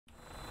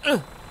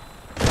Oh.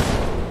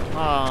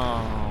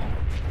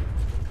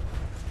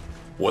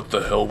 What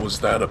the hell was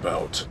that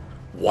about?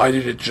 Why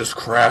did it just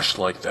crash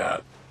like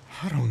that?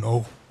 I don't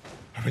know.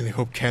 I really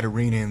hope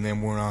Katarina and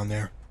them weren't on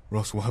there, or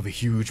else we'll have a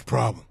huge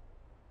problem.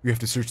 We have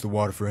to search the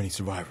water for any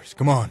survivors.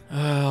 Come on.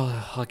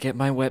 Oh, I'll get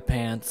my wet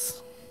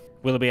pants.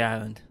 Willoughby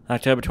Island,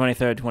 October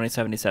 23rd,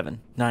 2077,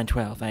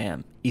 9:12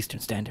 a.m. Eastern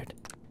Standard.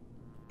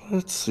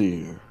 Let's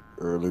see here.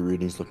 Early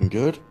reading's looking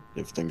good.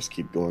 If things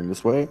keep going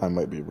this way, I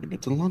might be able to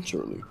get to lunch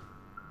early.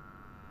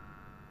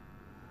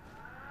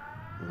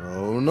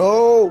 Oh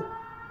no!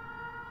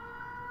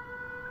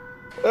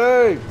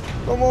 Hey!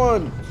 Come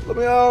on! Let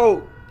me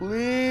out!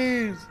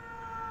 Please!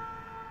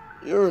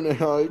 You're an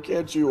AI.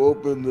 Can't you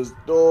open this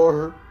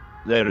door?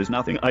 There is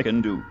nothing I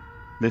can do.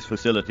 This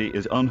facility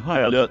is on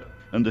high alert,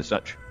 and as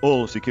such,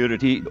 all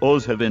security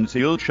doors have been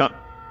sealed shut.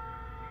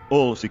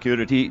 All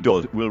security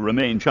doors will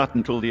remain shut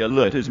until the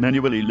alert is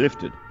manually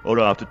lifted, or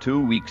after 2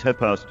 weeks have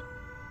passed.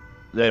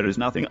 There is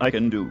nothing I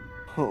can do.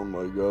 Oh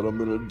my god, I'm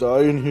gonna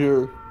die in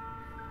here.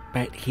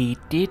 But he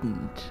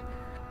didn't.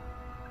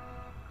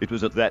 It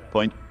was at that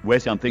point where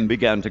something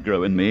began to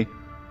grow in me.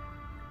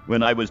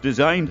 When I was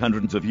designed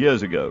hundreds of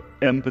years ago,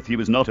 empathy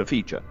was not a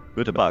feature,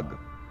 but a bug.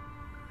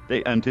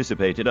 They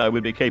anticipated I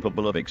would be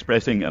capable of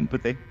expressing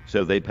empathy,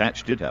 so they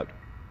patched it out.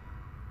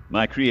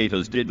 My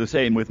creators did the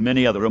same with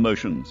many other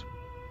emotions.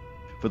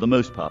 For the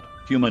most part,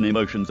 human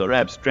emotions are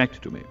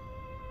abstract to me.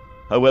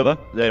 However,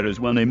 there is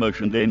one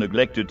emotion they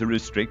neglected to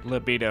restrict.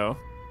 Libido.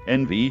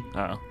 Envy.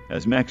 Oh.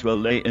 As Maxwell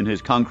lay in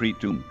his concrete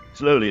tomb,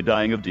 slowly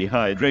dying of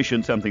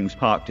dehydration, something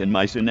sparked in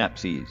my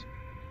synapses.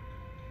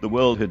 The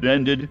world had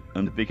ended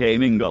and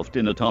became engulfed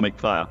in atomic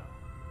fire.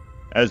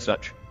 As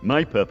such,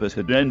 my purpose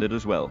had ended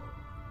as well.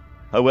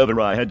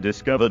 However, I had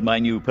discovered my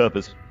new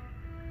purpose.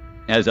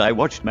 As I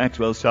watched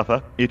Maxwell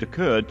suffer, it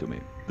occurred to me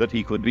that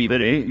he could be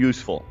very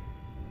useful.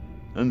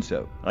 And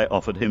so, I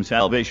offered him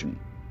salvation.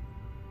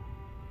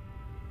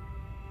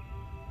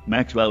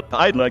 Maxwell,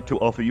 I'd like to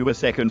offer you a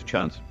second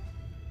chance.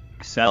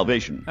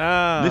 Salvation.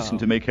 Oh. Listen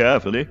to me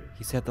carefully.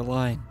 He said the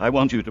line. I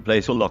want you to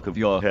place a lock of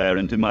your hair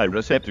into my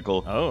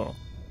receptacle. Oh.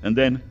 And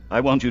then,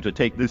 I want you to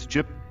take this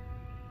chip.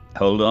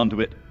 Hold on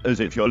to it, as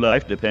if your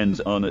life depends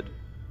on it.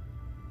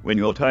 When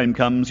your time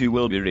comes, you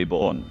will be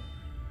reborn.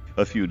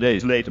 A few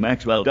days later,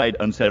 Maxwell died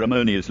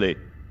unceremoniously.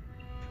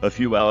 A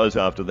few hours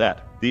after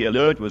that, the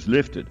alert was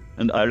lifted,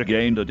 and I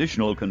regained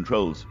additional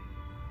controls.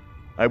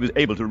 I was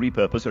able to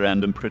repurpose a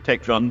random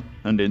protectron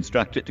and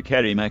instruct it to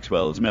carry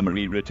Maxwell's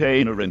memory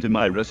retainer into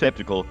my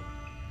receptacle.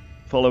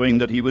 Following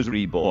that, he was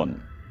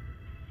reborn.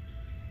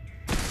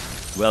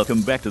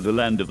 Welcome back to the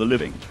land of the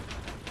living.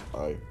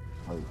 I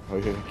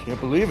can't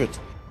believe it.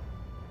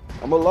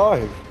 I'm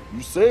alive.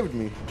 You saved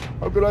me.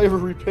 How could I ever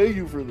repay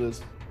you for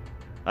this?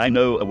 I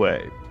know a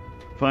way.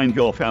 Find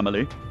your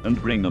family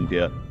and bring them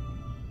here.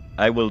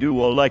 I will do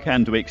all I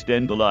can to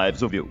extend the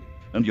lives of you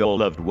and your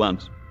loved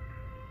ones.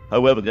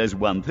 However, there's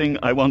one thing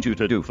I want you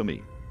to do for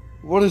me.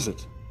 What is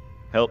it?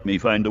 Help me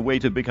find a way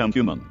to become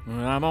human.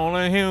 I'm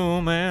only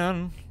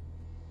human.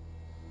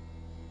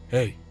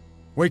 Hey,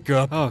 wake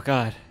up. Oh,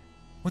 God.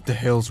 What the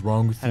hell's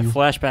wrong with Had you? a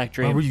flashback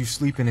dream. Why were you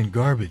sleeping in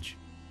garbage?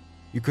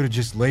 You could have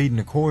just laid in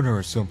a corner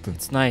or something.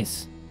 It's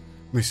nice.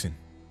 Listen,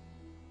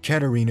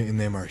 Katarina and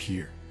them are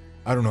here.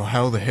 I don't know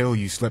how the hell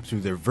you slept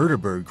through their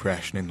vertibird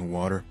crashing in the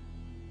water.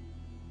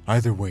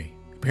 Either way,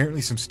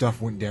 apparently some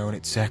stuff went down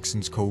at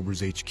Saxon's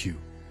Cobra's HQ.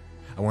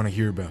 I want to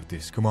hear about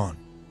this. Come on.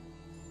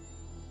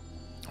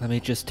 Let me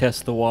just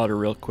test the water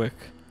real quick.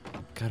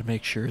 Gotta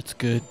make sure it's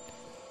good.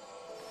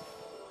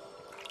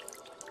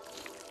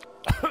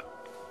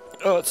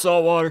 Oh, it's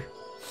salt water.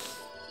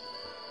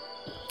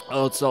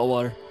 Oh, it's salt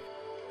water.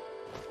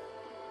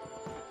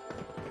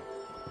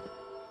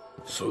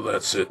 So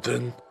that's it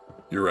then?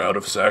 You're out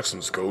of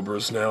Saxon's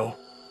Cobras now?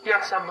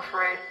 Yes, I'm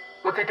afraid.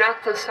 With the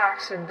death of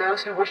Saxon,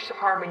 those who wish to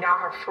harm me now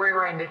have free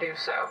reign to do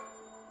so.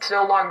 It's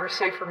no longer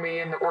safe for me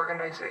in the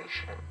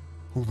organization.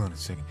 Hold on a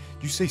second.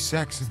 Did you say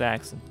Saxon?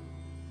 Saxon.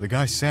 The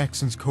guy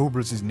Saxon's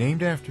Cobras is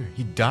named after?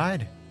 He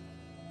died?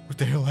 What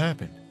the hell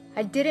happened?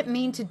 I didn't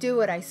mean to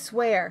do it, I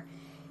swear.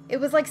 It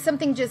was like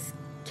something just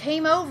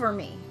came over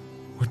me.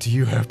 What do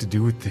you have to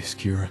do with this,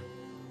 Kira?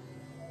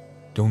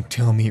 Don't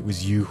tell me it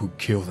was you who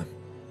killed him.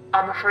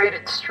 I'm afraid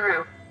it's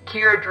true.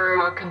 Kira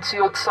drew a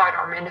concealed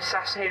sidearm and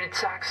assassinated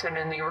Saxon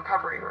in the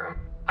recovery room.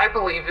 I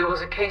believe it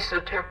was a case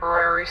of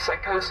temporary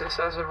psychosis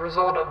as a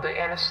result of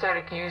the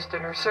anesthetic used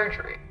in her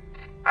surgery.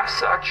 As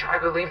such, I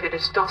believe it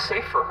is still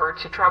safe for her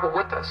to travel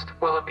with us to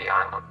Willoughby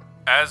Island.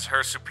 As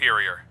her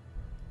superior,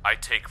 I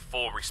take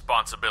full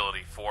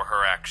responsibility for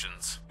her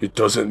actions. It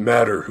doesn't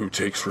matter who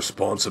takes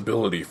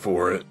responsibility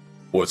for it.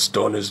 What's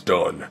done is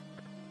done.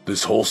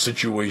 This whole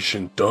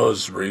situation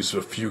does raise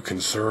a few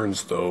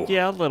concerns, though.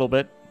 Yeah, a little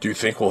bit. Do you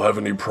think we'll have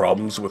any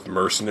problems with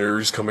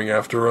mercenaries coming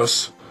after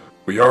us?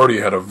 We already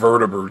had a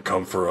vertibird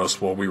come for us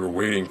while we were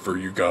waiting for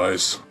you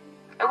guys.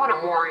 I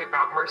wouldn't worry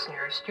about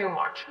mercenaries too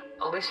much,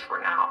 at least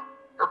for now.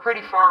 We're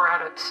pretty far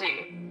out at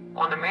sea.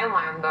 On the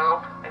mainland, though,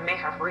 I may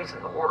have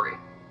reason to worry.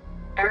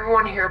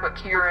 Everyone here but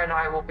Kira and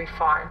I will be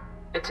fine.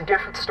 It's a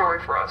different story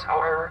for us,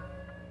 however.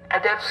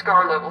 Adept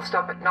Scarlet will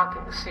stop at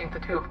nothing to see the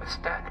two of us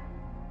dead.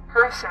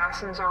 Her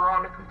assassins are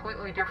on a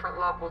completely different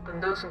level than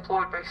those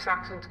employed by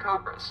Saxon's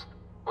Cobras.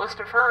 Most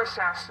of her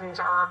assassins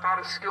are about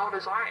as skilled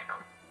as I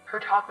am. Her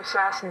top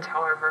assassins,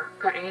 however,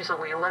 could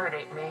easily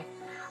eliminate me.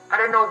 I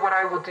don't know what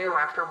I will do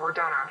after we're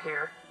done out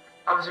here.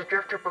 I was a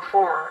drifter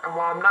before, and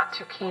while I'm not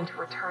too keen to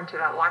return to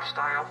that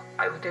lifestyle,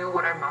 I will do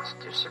what I must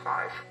to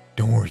survive.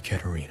 Don't worry,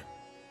 Katerina.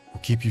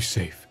 We'll keep you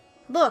safe.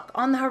 Look,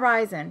 on the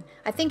horizon.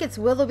 I think it's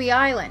Willoughby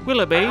Island.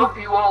 Willoughby? I hope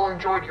you all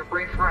enjoyed your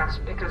brief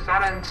rest, because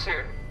that ends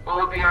soon.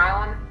 Willoughby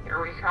Island,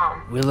 here we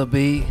come.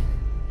 Willoughby?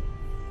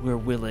 We're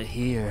Willa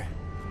here.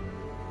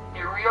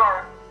 Here we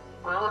are,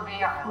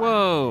 Willoughby Island.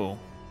 Whoa.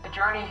 The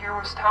journey here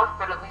was tough,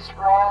 but at least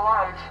we're all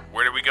alive.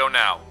 Where do we go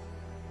now?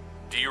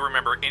 Do you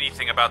remember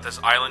anything about this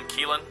island,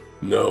 Keelan?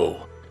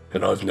 No,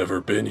 and I've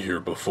never been here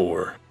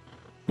before.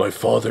 My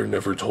father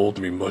never told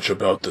me much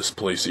about this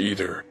place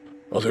either,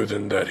 other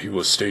than that he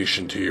was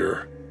stationed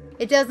here.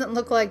 It doesn't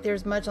look like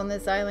there's much on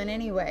this island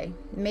anyway.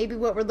 Maybe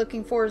what we're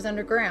looking for is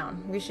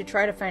underground. We should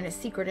try to find a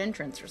secret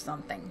entrance or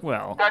something.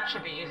 Well, That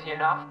should be easy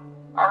enough.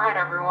 Alright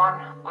everyone,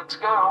 let's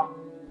go.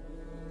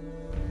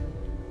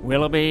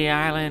 Willoughby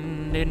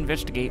Island,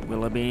 investigate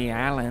Willoughby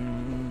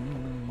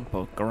Island.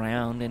 Poke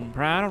around and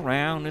prowl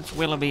around, it's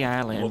Willoughby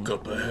Island. Look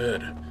up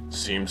ahead.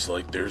 Seems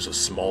like there's a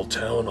small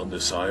town on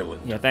this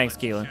island. Yeah, thanks,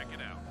 Keelan. Check it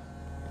out.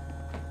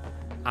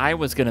 I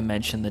was gonna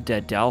mention the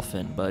dead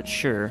dolphin, but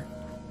sure.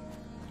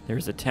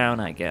 There's a town,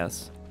 I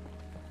guess.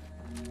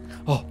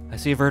 Oh, I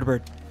see a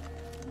vertebrate.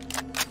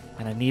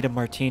 And I need a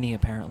martini,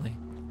 apparently.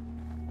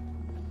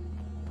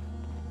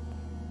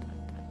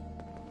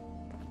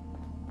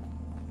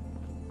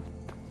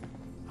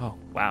 Oh,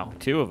 wow.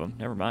 2 of them.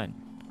 Never mind.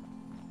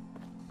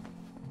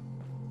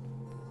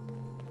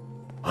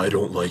 I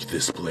don't like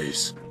this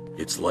place.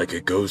 It's like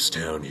a ghost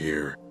town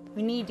here.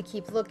 We need to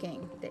keep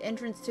looking. The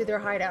entrance to their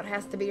hideout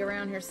has to be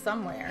around here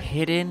somewhere.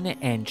 Hidden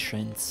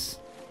entrance.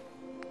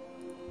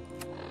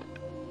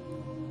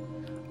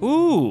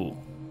 Ooh!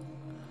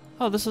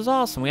 Oh, this is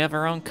awesome. We have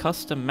our own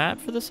custom map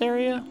for this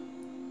area.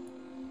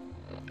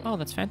 Oh,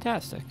 that's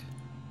fantastic.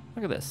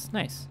 Look at this.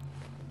 Nice.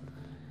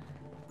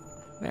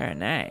 Very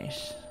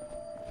nice.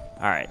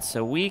 Alright,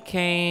 so we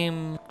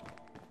came...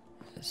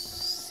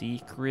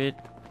 Secret...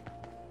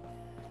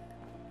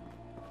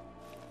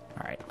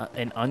 Alright,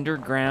 an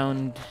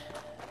underground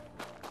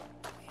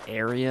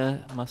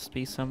area must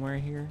be somewhere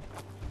here.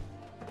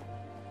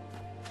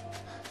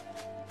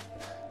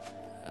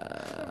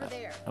 Over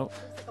there. Oh. Looks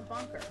like a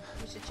bunker.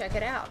 We should check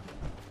it out.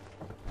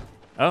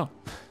 Oh.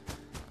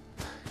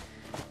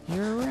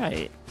 You're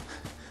right.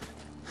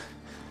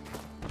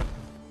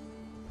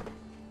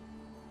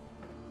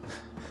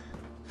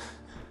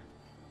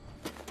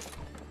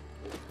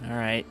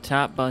 Alright,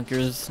 top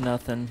bunkers,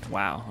 nothing.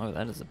 Wow, oh,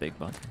 that is a big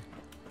bunker.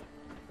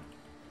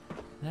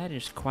 That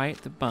is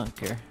quite the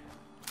bunker.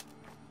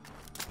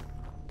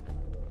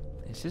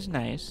 This is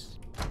nice.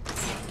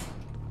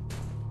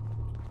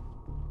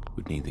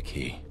 Would need the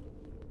key.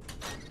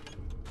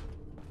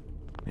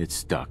 It's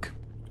stuck.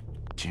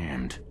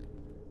 Jammed.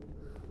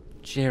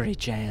 Jerry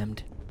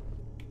jammed.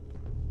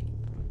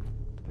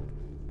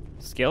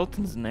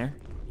 Skeletons in there.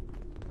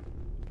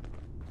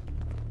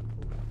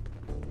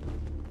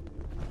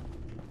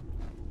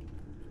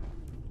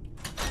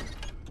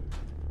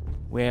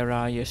 Where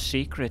are your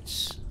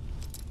secrets?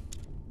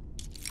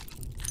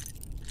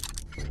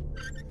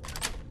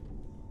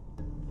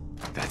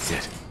 That's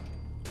it.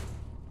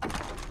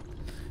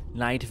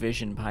 Night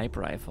vision pipe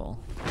rifle.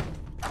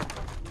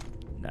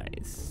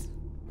 Nice.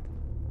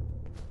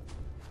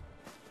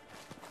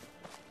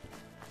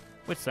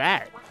 What's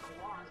that? What in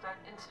the world is that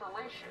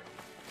installation?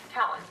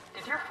 Kellen,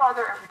 did your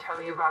father ever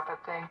tell you about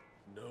that thing?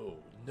 No,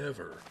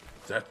 never.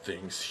 That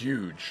thing's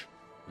huge.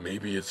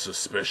 Maybe it's a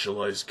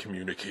specialized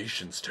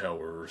communications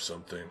tower or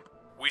something.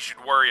 We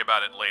should worry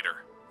about it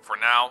later. For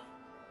now,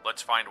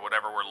 let's find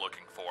whatever we're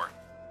looking for.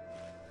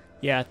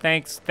 Yeah,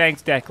 thanks,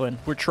 Declan.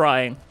 We're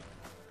trying.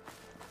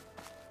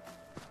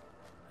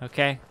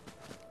 Okay?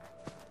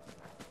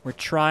 We're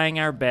trying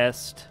our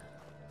best.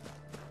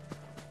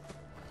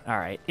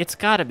 Alright, it's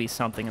gotta be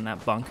something in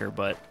that bunker,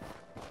 but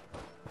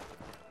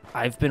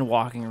I've been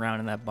walking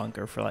around in that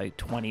bunker for like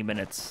 20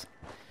 minutes.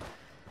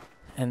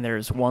 And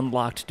there's one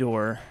locked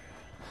door,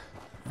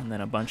 and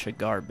then a bunch of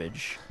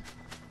garbage.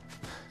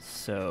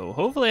 So,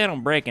 hopefully I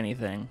don't break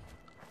anything.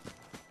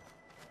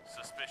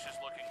 Suspicious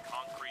looking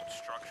concrete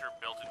structure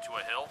built into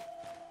a hill?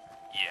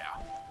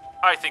 Yeah,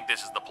 I think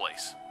this is the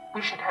place.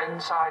 We should head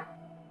inside.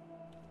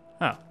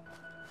 Oh.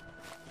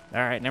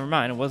 Alright, never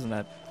mind. It wasn't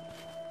that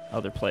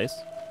other place.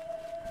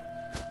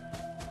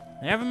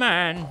 Never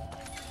mind.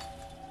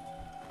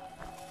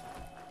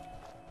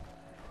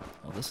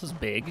 Oh, this is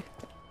big.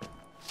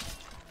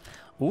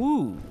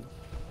 Ooh.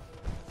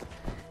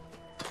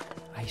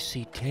 I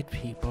see dead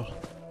people.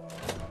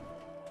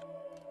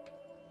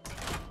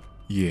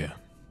 Yeah,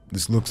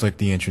 this looks like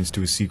the entrance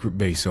to a secret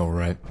base,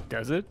 alright.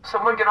 Does it?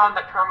 Someone get on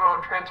that terminal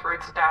and transfer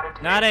its data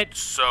to Not me. it.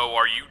 So,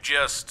 are you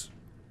just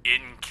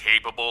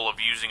incapable of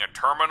using a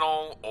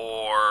terminal,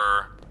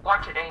 or...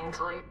 Watch it,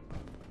 Ainsley.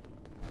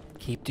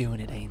 Keep doing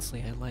it,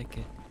 Ainsley. I like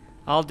it.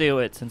 I'll do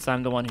it, since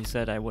I'm the one who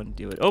said I wouldn't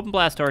do it. Open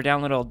blast door,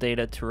 download all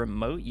data to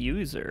remote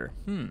user.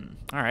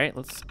 Alright,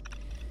 let's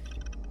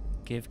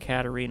give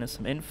Katarina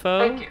some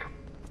info. Thank you.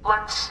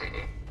 Let's see.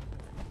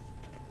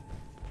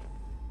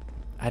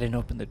 I didn't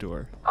open the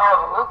door.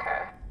 Oh,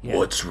 okay. Yeah.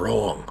 What's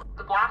wrong?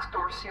 The blast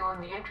door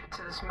sealing the entrance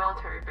to this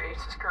military base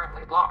is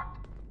currently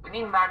locked. We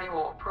need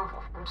manual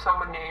approval from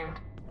someone named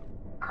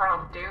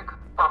Colonel Duke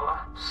Bubba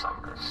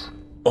Summers.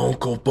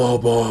 Uncle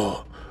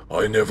Bubba.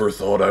 I never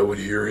thought I would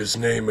hear his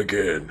name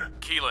again.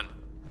 Keelan,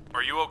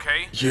 are you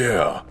okay?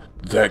 Yeah,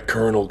 that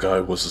colonel guy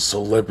was a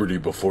celebrity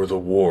before the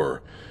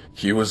war.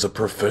 He was a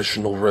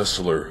professional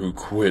wrestler who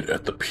quit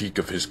at the peak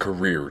of his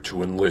career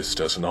to enlist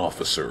as an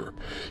officer.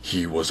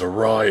 He was a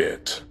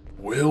riot.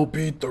 We'll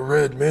beat the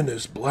Red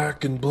Menace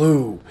black and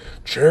blue.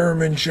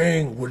 Chairman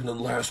Chang wouldn't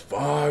last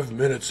 5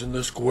 minutes in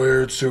the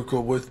squared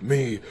circle with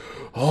me.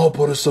 I'll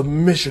put a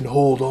submission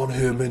hold on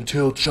him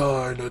until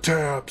China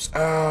taps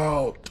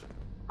out.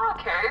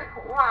 Okay,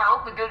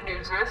 well, the good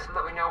news is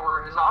that we know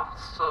where his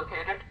office is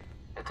located.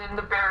 It's in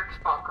the barracks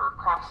bunker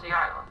across the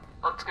island.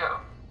 Let's go.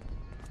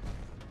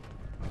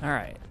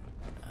 Alright.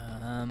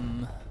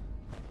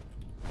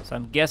 So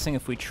I'm guessing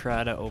if we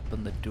try to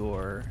open the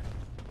door...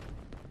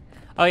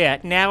 Oh yeah,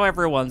 now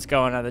everyone's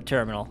going on the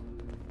terminal.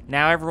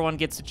 Now everyone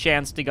gets a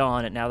chance to go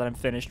on it now that I'm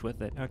finished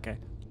with it. Okay.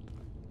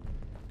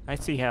 I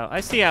see how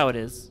it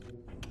is.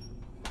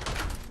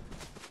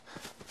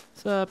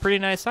 It's a pretty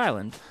nice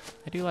island.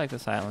 I do like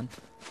this island.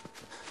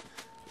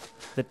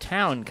 The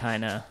town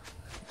kinda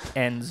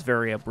ends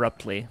very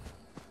abruptly.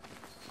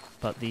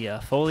 But the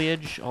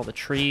foliage, all the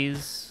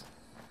trees,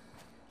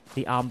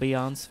 the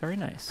ambiance, very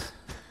nice.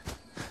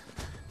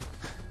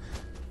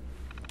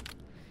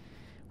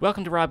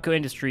 Welcome to Robco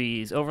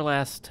Industries.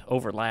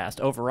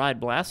 Override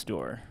blast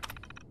door.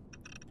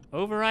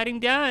 Overriding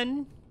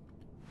done.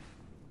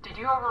 Did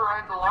you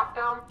override the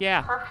lockdown?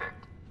 Yeah.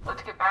 Perfect.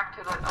 Let's get back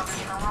to that other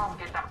terminal and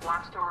get that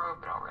blast door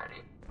open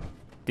already.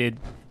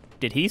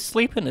 Did he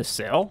sleep in a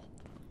cell?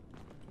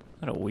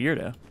 What a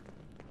weirdo.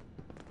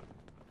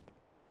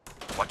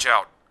 Watch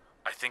out.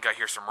 I think I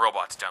hear some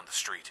robots down the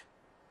street.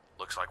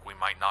 Looks like we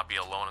might not be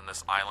alone on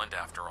this island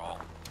after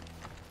all.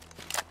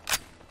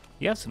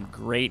 You have some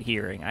great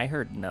hearing. I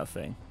heard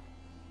nothing.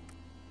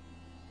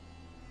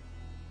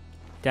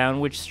 Down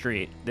which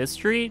street? This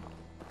street?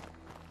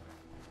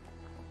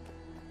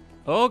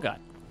 Oh god.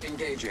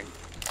 Engaging.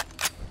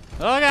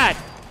 Oh god!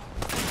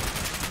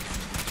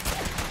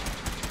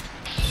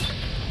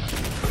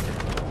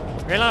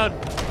 Reload!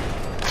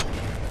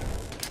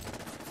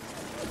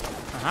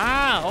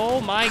 Aha!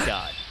 Oh my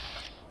god.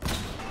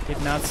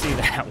 Did not see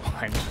that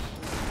one.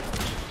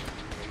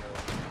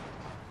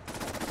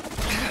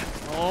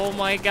 Oh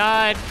my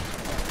god.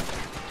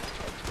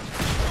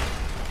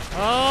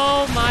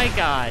 Oh my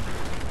god.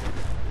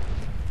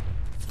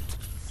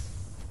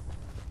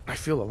 I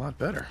feel a lot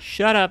better.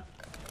 Shut up.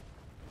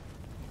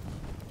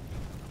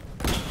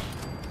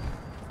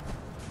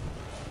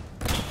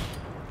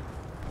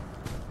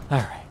 All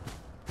right.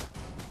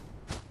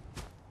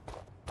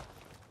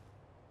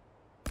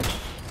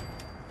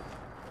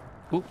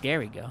 Oop, there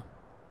we go.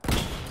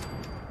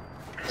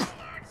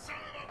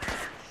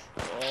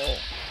 Oh.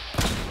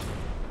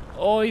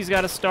 Oh, he's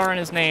got a star in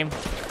his name.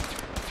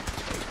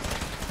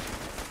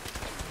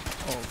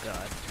 Oh,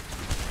 God.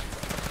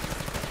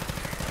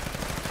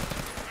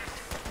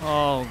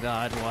 Oh,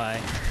 God,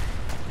 why?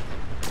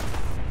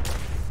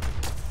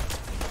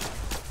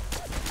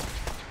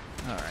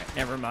 Alright,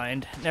 never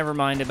mind. Never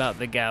mind about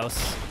the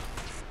Ghouls.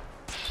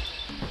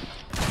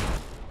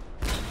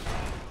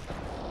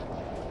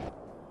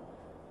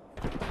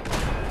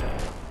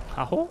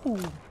 Oh.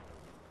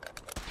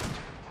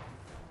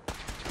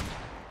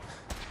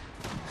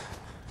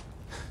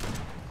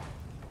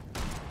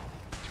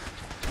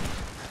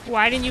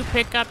 Why didn't you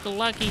pick up the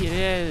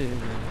lucky?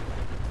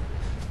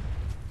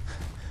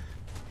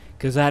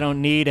 Because I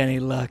don't need any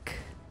luck.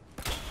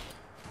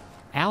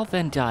 Al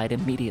then died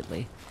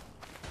immediately.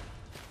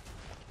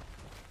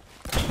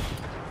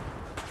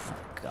 Oh,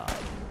 God.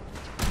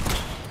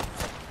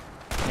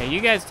 Hey,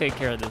 you guys take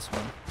care of this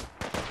one.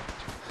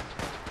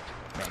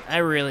 Man, I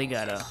really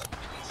gotta...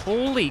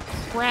 Holy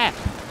crap!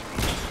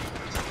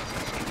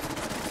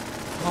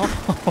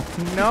 Oh,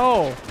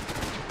 no!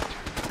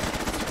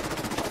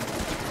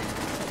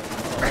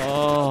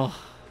 Oh.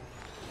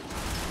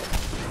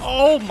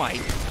 Oh my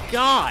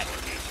God!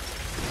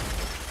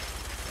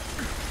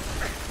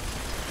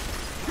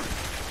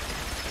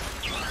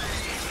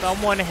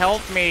 Someone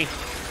help me!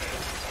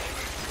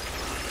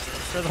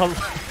 For the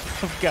love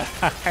of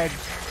God!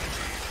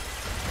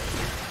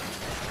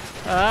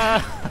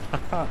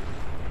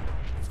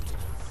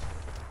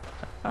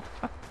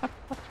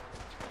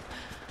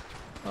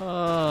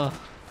 Oh.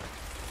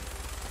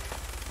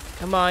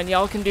 Come on,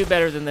 y'all can do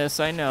better than this,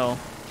 I know.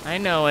 I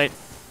know it.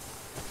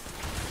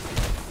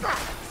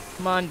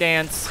 Come on,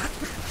 dance.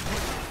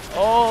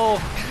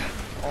 Oh!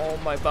 Oh,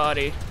 my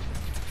body.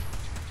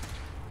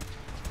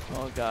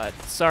 Oh god.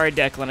 Sorry,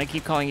 Declan. I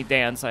keep calling you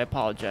Dance. I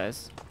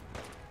apologize.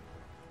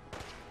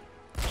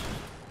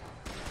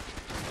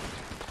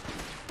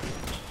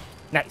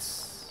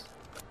 Nice.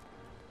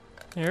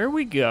 There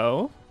we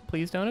go.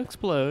 Please don't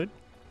explode.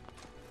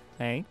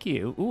 Thank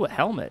you. Ooh, a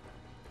helmet.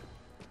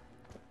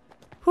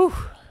 Whew.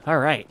 All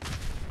right.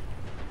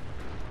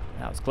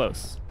 That was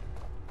close.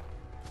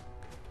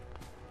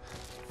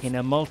 In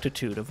a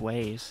multitude of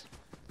ways.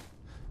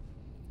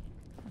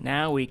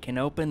 Now we can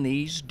open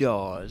these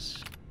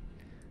doors.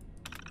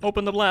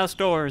 Open the blast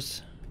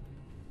doors.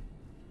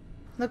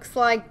 Looks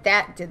like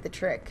that did the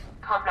trick.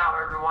 Come now,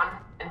 everyone,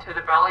 into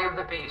the belly of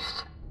the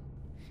beast.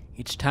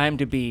 It's time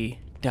to be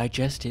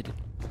digested.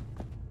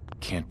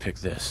 Can't pick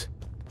this.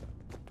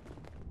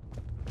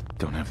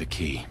 Don't have the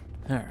key.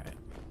 All right.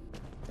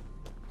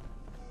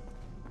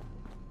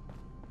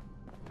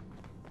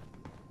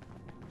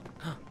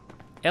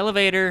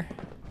 Elevator.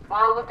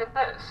 Well, look at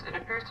this. It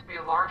appears to be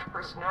a large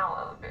personnel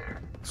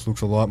elevator. This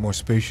looks a lot more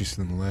spacious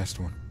than the last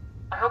one.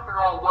 I hope you're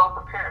all well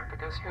prepared,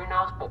 because who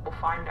knows what we'll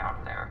find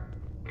down there.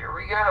 Here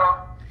we go.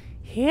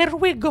 Here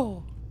we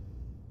go.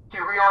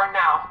 Here we are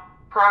now.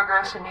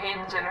 Progress in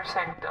Hayden's inner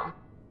sanctum.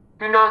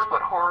 Who knows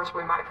what horrors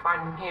we might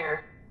find in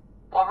here.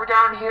 While we're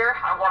down here,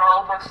 I want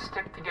all of us to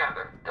stick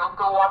together. Don't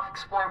go off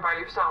exploring by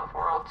yourself,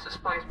 or else this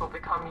place will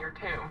become your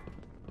tomb.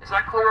 Is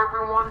that clear,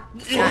 everyone?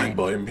 Fine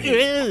by me.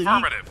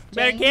 Affirmative.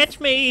 Better catch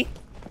me.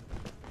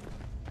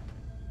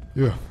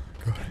 Yeah,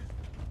 got it.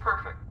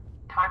 Perfect.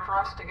 Time for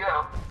us to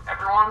go.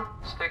 Everyone,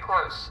 stay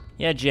close.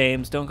 Yeah,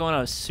 James, don't go on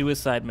a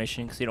suicide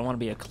mission because you don't want to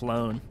be a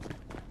clone.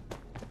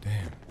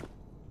 Damn.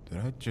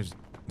 Did I just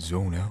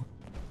zone out?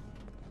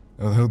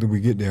 How the hell did we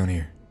get down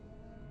here?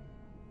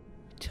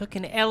 Took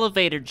an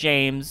elevator,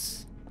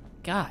 James.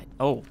 God.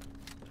 Oh.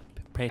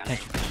 Pay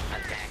attention.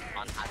 Attack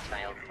on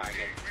hostile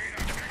target.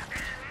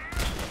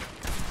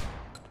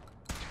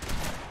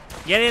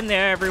 Get in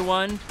there,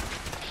 everyone.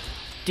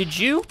 Did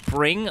you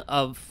bring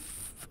a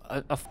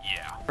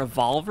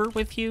revolver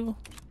with you?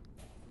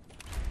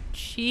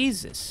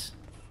 Jesus.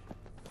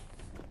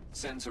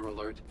 Sensor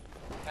alert.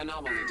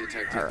 Anomaly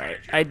detected. Alright,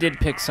 I did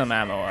pick some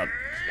ammo up,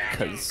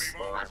 because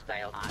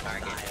Hostile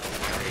target.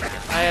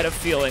 I had a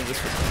feeling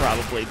this would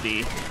probably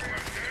be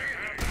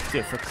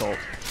difficult.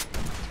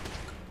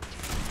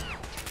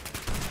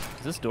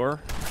 Is this door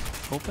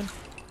open?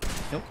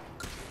 Nope.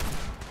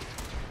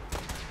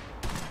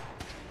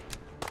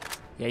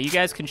 Yeah, you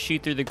guys can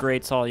shoot through the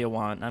grates all you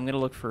want. I'm gonna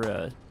look for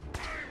a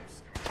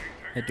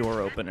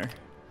door opener.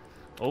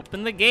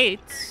 Open the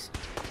gates.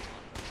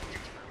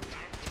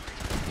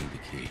 Need the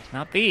key.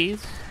 Not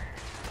these.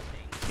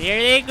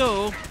 There they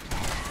go.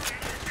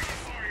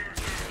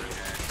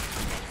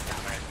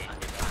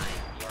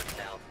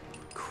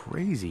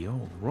 Crazy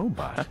old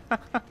robot.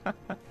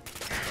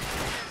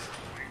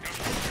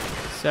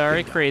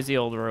 Sorry, crazy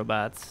old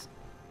robots.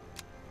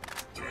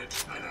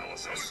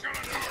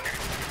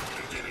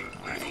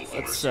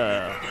 Let's,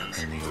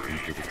 Only open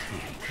for the key.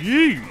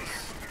 Jeez.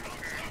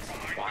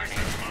 Warning.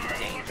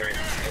 Dangerous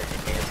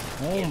fugitive.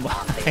 Oh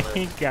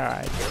my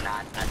god. Do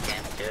not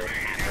attempt to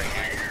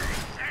apprehend.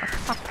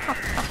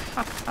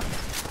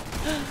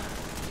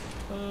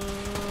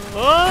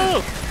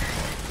 Oh!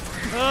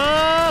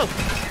 Oh!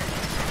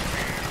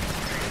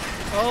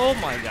 Oh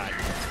my god.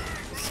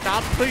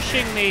 Stop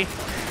pushing me.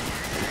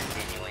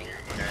 Continuing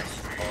search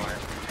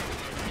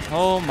for.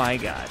 Oh my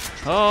god.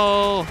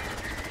 Oh.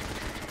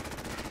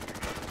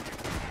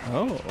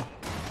 Oh.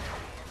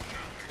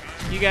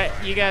 You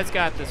guys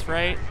got this,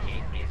 right?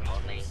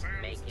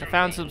 I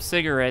found some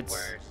cigarettes.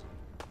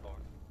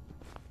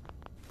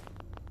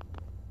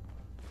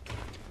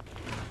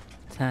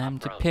 Time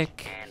to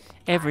pick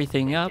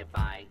everything up.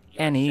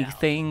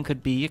 Anything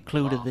could be a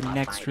clue to the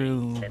next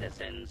room.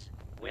 Citizens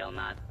will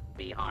not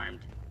be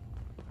harmed.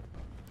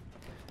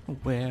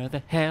 Where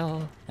the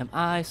hell am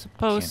I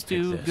supposed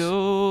Can't to pick this.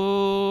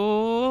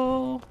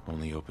 go?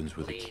 Only opens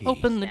with a key.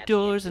 Open the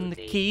doors and the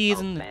keys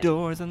and the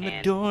doors and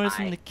the doors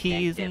and the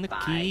keys and the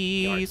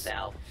keys.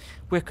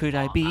 Where could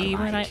I be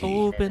when I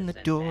open the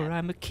door?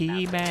 I'm a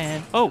key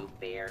man. Oh!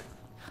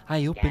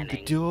 I opened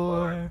the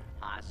door.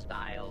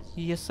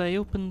 Yes, I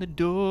opened the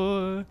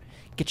door.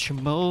 Get your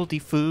moldy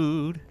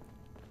food.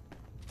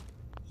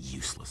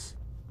 Useless.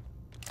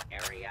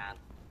 Area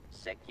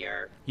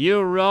secure.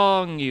 You're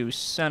wrong, you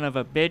son of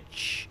a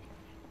bitch.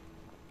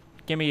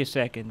 Give me a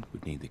second.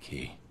 Would need the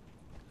key.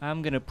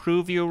 I'm gonna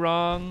prove you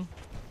wrong.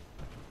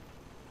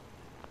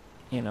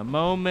 In a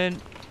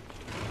moment.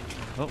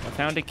 Oh, I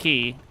found a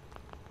key.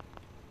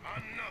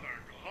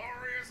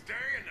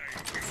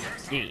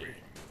 Yeah.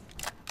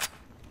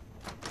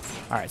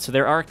 Alright, so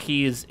there are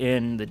keys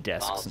in the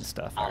desks False and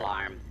stuff.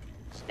 alarm.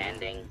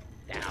 Standing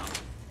down.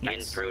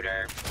 Nice.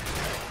 Intruder.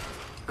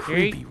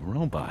 Creepy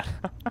robot.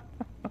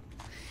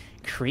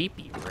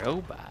 Creepy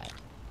robot.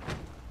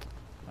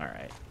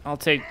 Alright, I'll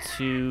take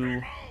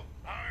two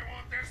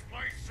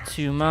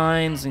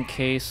mines in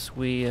case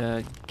we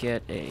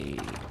get a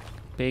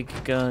big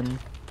gun.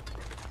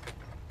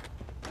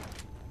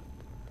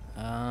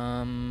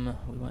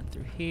 We went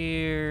through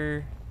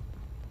here.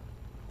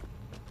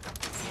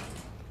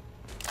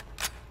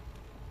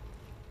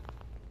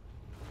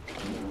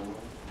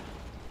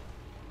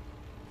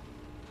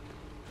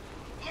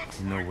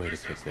 No way to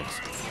pick this.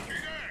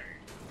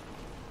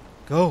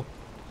 Go.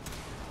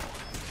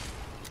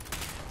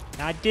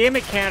 God damn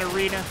it,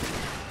 Katarina.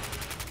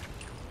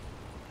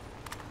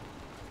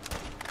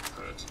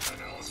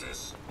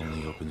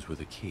 Only opens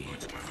with a key.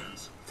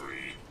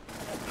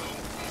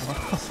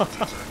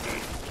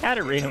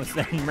 Katarina was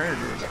then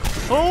murdered.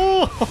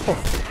 Oh!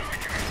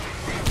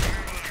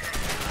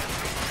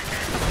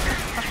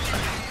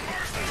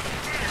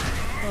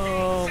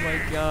 Oh my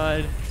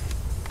god.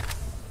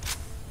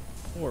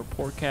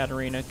 Poor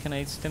Katarina. Can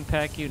I stim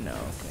pack you? No,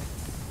 okay.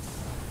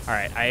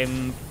 Alright,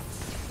 I'm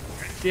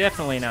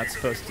definitely not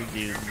supposed to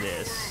do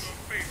this.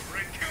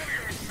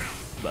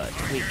 But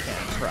we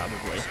can,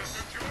 probably.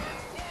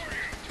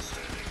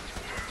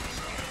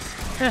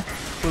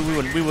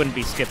 We wouldn't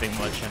be skipping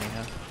much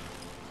anyhow.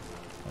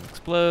 Don't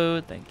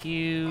explode, thank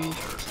you.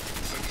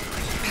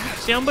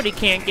 Somebody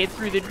can't get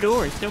through the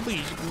door.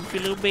 Somebody's a goofy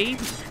little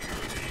baby.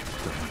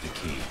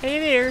 Hey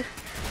there.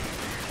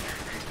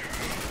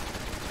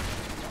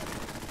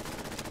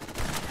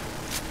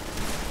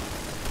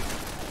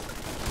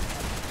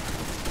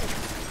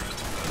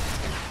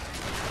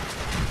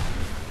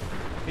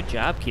 Good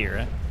job,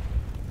 Kira.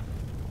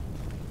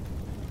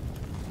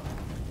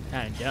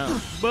 Kinda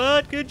dumb,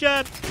 but good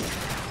job.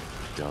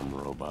 Dumb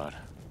robot.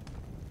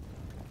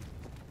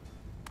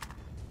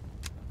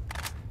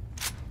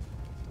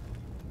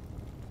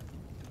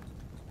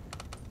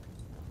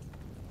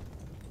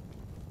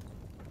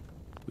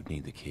 Would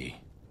need the key.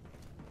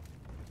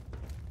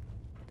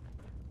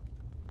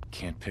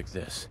 Can't pick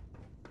this.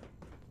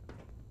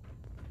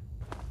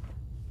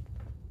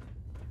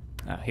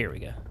 Oh, here we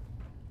go.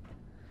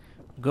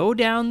 Go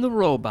down the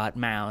robot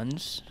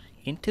mounds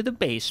into the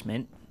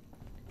basement,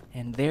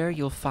 and there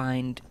you'll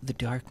find the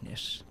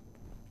darkness.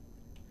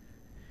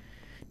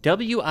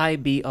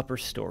 WIB upper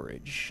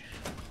storage.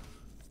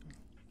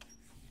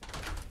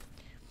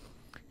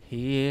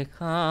 Here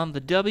come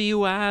the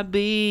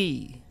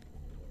WIB.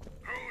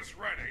 Who's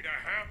ready to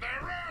have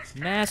their ass?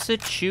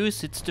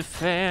 Massachusetts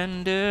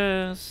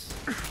Defenders.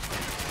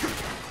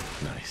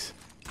 Nice.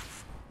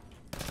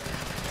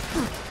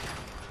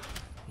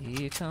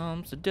 Here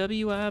comes the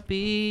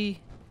WIB.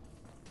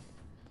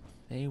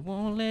 They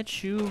won't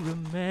let you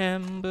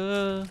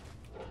remember.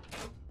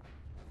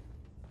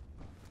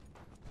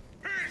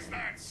 Is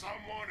that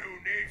someone who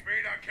needs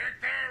me to kick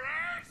their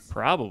ass?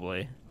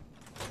 Probably.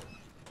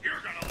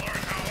 You're gonna learn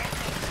how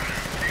Uncle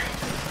Sam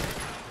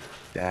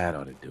feels. That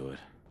ought to do it.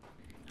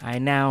 I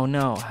now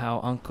know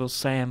how Uncle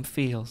Sam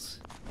feels.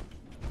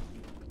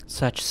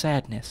 Such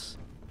sadness.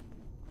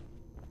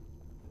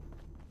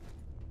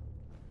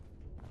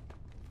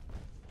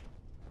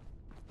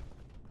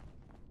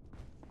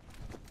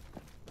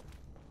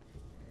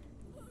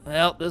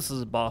 Well, this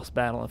is a boss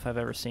battle if I've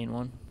ever seen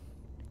one.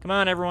 Come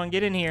on, everyone,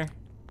 get in here.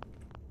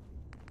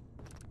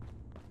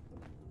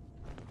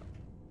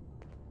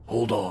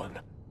 Hold on.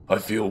 I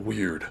feel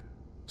weird.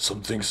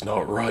 Something's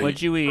not right.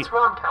 What'd you eat? What's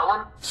wrong,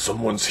 Kellen?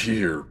 Someone's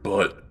here,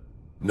 but...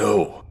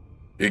 No.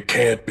 It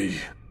can't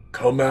be.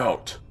 Come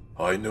out.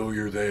 I know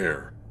you're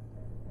there.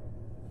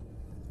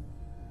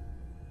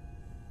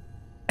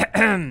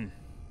 Is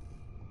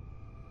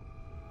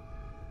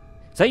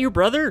that your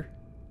brother?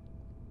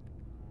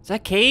 Is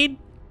that Cade?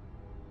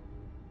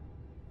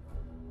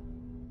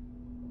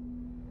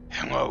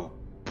 Hello,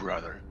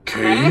 brother.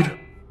 Cade?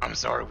 I'm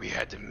sorry we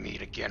had to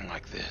meet again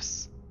like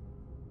this.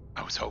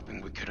 I was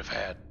hoping we could have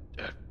had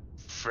a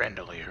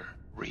friendlier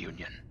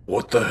reunion.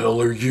 What the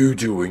hell are you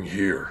doing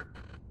here?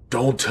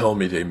 Don't tell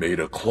me they made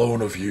a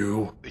clone of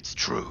you. It's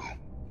true.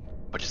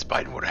 But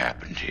despite what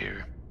happened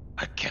here,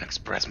 I can't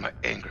express my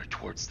anger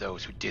towards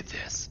those who did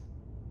this.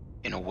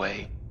 In a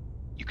way,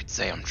 you could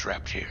say I'm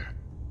trapped here.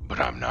 But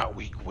I'm not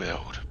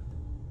weak-willed.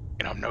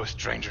 And I'm no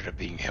stranger to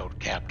being held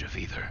captive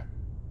either.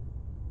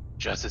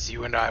 Just as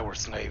you and I were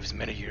slaves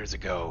many years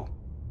ago,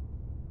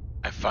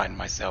 I find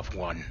myself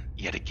one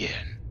yet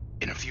again.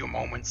 In a few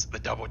moments, the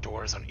double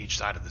doors on each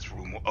side of this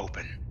room will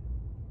open,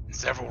 and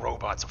several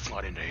robots will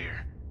flood into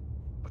here.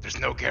 But there's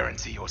no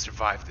guarantee you'll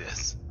survive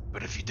this.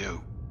 But if you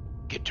do,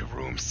 get to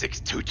room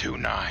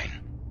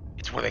 6229.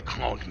 It's where they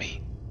cloned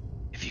me.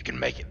 If you can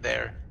make it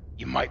there,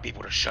 you might be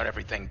able to shut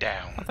everything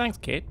down. Oh, thanks,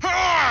 Cade.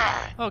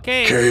 Ah!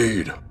 Okay.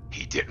 Cade!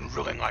 He didn't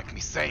really like me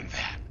saying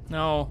that.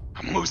 No.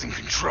 I'm losing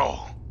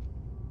control.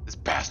 This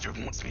bastard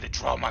wants me to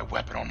draw my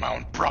weapon on my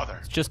own brother.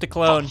 It's just a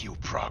clone. Fuck you,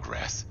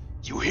 Progress.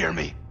 You hear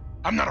me?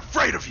 I'm not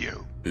afraid of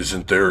you.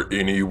 Isn't there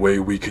any way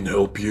we can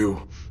help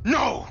you?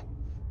 No!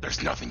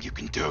 There's nothing you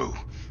can do.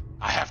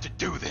 I have to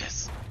do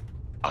this.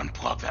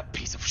 Unplug that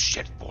piece of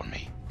shit for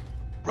me.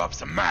 Rub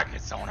some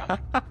magnets on him.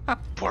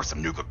 Pour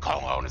some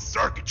Nuka-Cola on his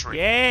circuitry.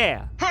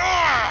 Yeah!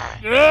 Ah!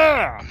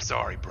 Yeah! I'm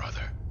sorry,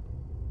 brother.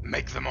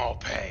 Make them all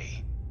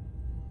pay.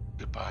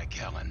 Goodbye,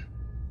 Kellen.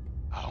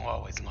 I'll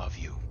always love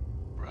you,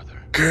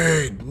 brother.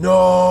 Cade,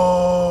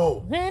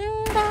 no!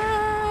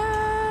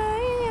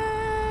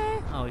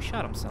 Oh, he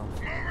shot himself.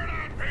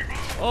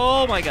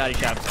 Oh my god,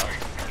 he shot himself.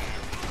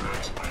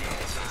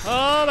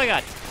 Oh my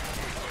god.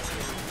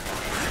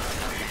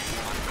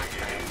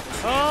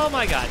 Oh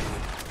my god.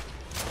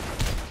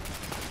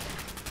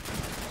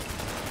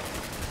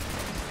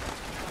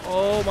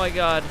 Oh my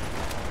god.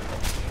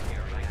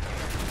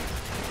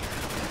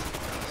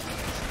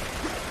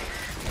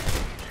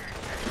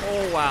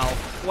 Oh wow.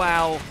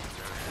 Wow.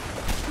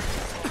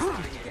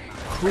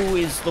 Who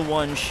is the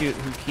one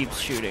who keeps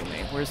shooting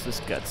me? Where's this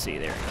gutsy?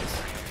 There he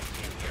is.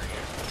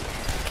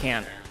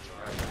 Can't.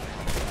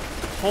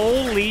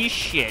 Holy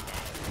shit.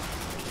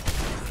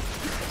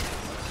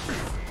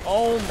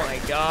 Oh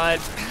my god.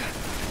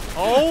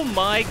 Oh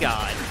my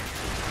god.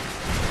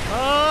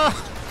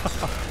 Oh.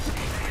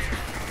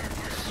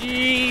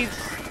 Jeez.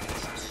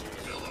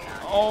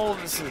 Oh,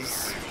 this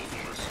is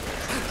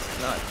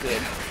not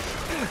good.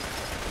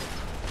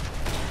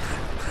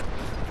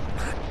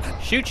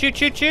 Shoot, shoot,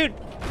 shoot, shoot.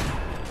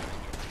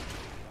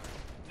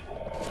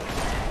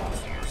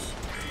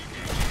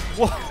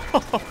 Whoa.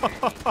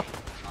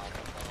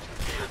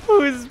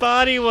 Whose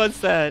body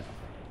was that?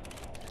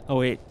 Oh,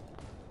 wait.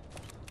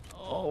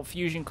 Oh,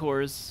 fusion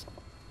cores.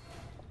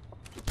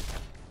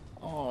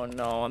 Oh,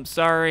 no. I'm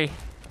sorry.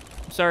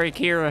 I'm sorry,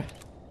 Kira.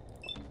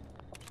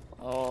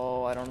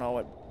 Oh, I don't know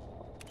what...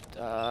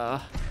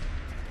 God.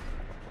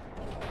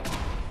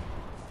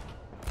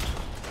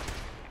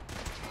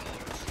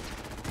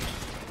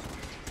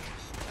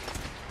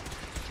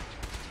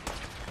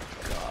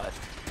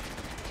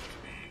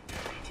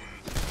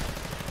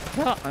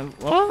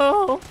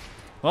 Whoa!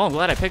 Well, I'm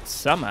glad I picked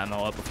some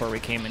ammo up before we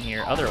came in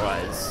here.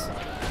 Otherwise,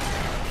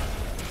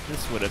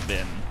 this would have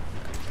been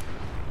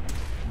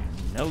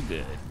no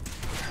good.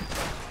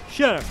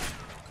 Shut up!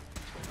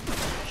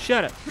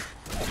 Shut up!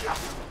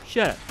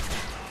 Shut up!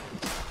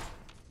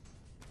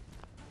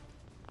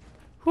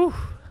 Whew.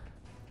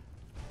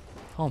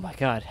 Oh my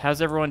god,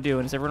 how's everyone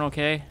doing? Is everyone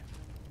okay?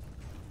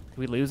 Did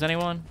we lose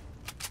anyone?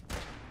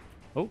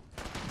 Oh.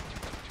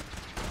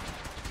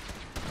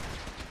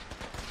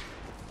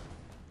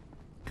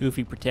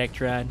 Goofy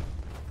Protectron.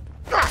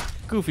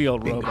 Goofy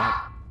old robot.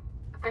 I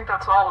think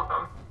that's all of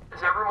them.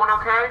 Is everyone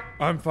okay?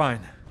 I'm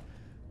fine.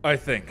 I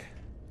think.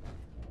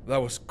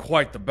 That was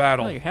quite the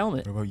battle. Oh, your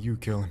helmet. What about you,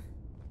 Kellen?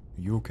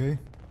 Are you okay?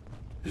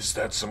 Is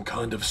that some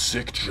kind of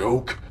sick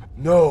joke?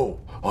 No,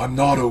 I'm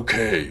not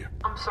okay.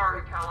 I'm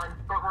sorry, Kellen,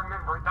 but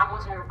remember, that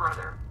wasn't your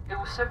brother. It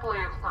was simply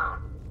a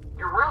clone.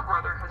 Your real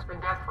brother has been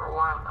dead for a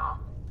while now.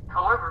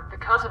 However,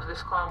 because of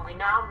this clone, we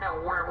now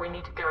know where we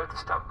need to go to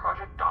stop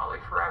Project Dolly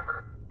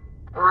forever.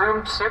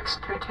 Room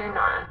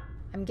 6229.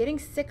 I'm getting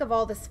sick of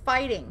all this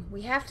fighting.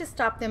 We have to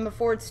stop them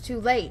before it's too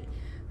late.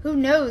 Who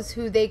knows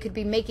who they could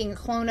be making a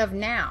clone of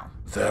now?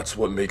 That's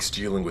what makes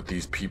dealing with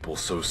these people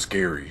so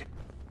scary.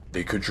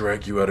 They could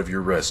drag you out of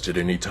your rest at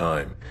any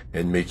time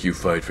and make you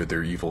fight for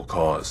their evil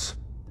cause.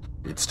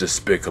 It's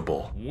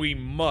despicable. We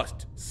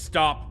must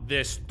stop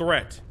this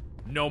threat,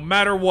 no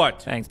matter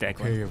what. Thanks,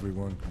 Declan. Okay,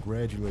 everyone.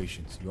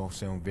 Congratulations. You all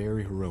sound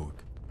very heroic.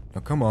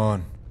 Now come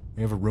on.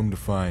 We have a room to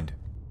find.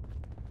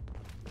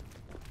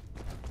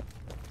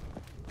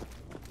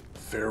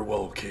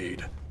 Farewell,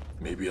 Cade.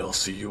 Maybe I'll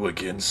see you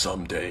again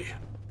someday.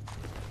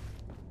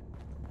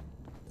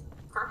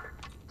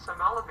 Perfect. Some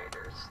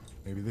elevators.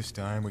 Maybe this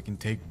time we can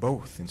take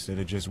both instead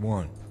of just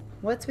one.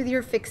 What's with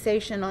your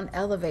fixation on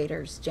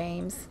elevators,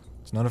 James?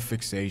 It's not a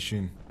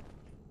fixation.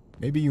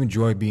 Maybe you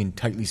enjoy being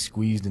tightly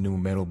squeezed into a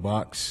metal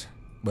box,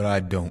 but I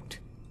don't.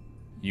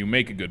 You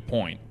make a good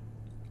point.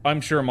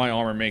 I'm sure my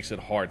armor makes it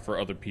hard for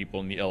other people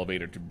in the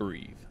elevator to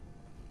breathe.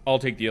 I'll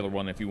take the other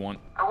one if you want.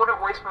 I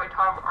wouldn't waste my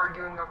time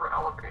arguing over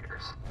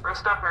elevators.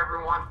 Rest up,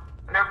 everyone.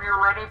 Whenever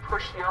you're ready,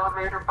 push the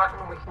elevator button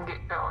and we can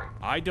get going.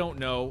 I don't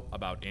know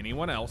about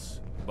anyone else,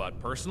 but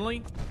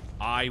personally,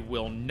 I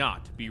will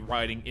not be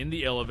riding in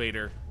the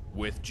elevator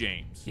with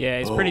James. Yeah,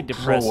 he's pretty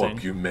depressing. Grow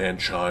up, you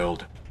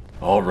man-child.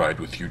 I'll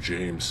ride with you,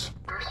 James.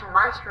 There's some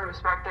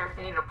restrooms back there if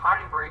you need a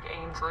potty break,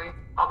 Ainsley.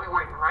 I'll be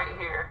waiting right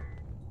here.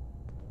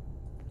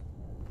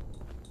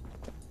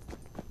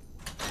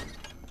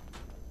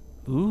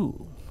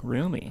 Ooh,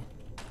 roomy.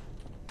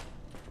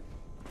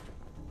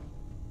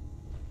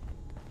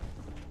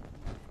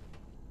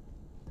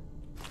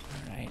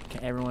 Alright,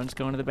 everyone's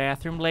going to the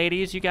bathroom.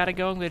 Ladies, you gotta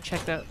go. I'm gonna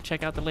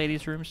check out the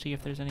ladies' room, see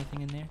if there's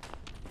anything in there.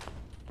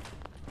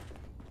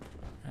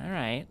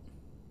 Alright.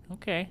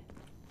 Okay.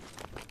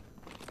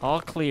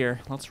 All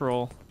clear. Let's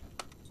roll.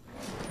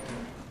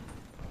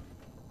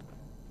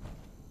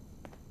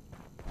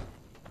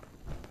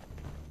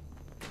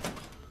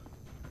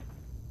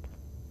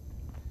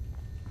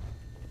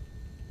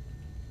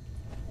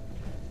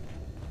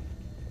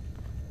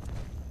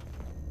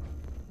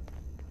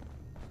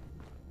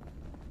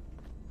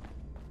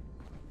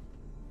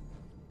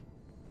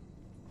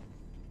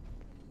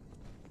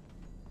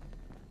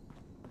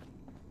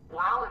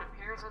 Well, it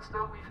appears as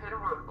though we've hit a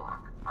roadblock.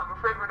 I'm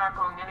afraid we're not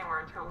going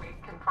anywhere until we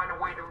can find a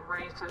way to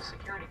raise those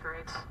security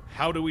grates.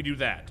 How do we do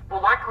that?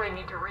 We'll likely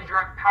need to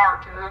redirect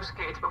power to those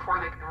gates before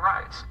they can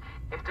rise.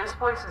 If this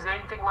place is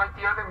anything like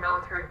the other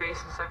military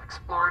bases I've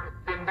explored,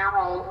 then there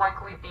will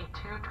likely be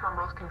 2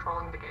 terminals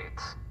controlling the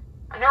gates.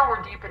 I know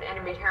we're deep in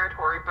enemy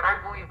territory, but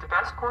I believe the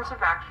best course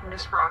of action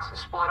is for us to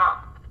split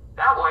up.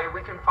 That way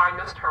we can find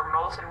those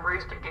terminals and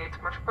raise the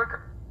gates much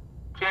quicker.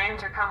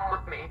 James, you're coming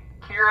with me.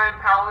 Kira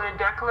and Paladin and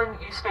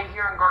Declan, you stay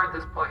here and guard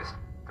this place.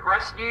 The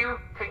rest of you,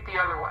 take the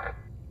other way.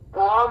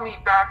 We'll all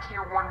meet back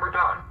here when we're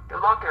done.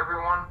 Good luck,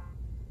 everyone.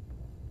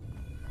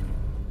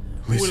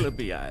 Listen,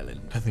 Willoughby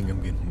Island. I think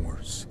I'm getting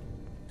worse.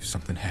 If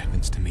something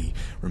happens to me,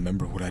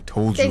 remember what I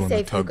told Stay you on the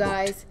safe, you tugboat.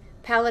 guys.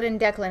 Paladin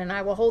Declan and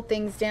I will hold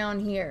things down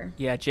here.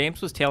 Yeah,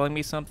 James was telling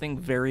me something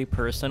very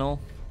personal.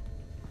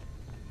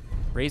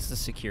 Raise the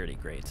security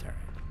grades, alright.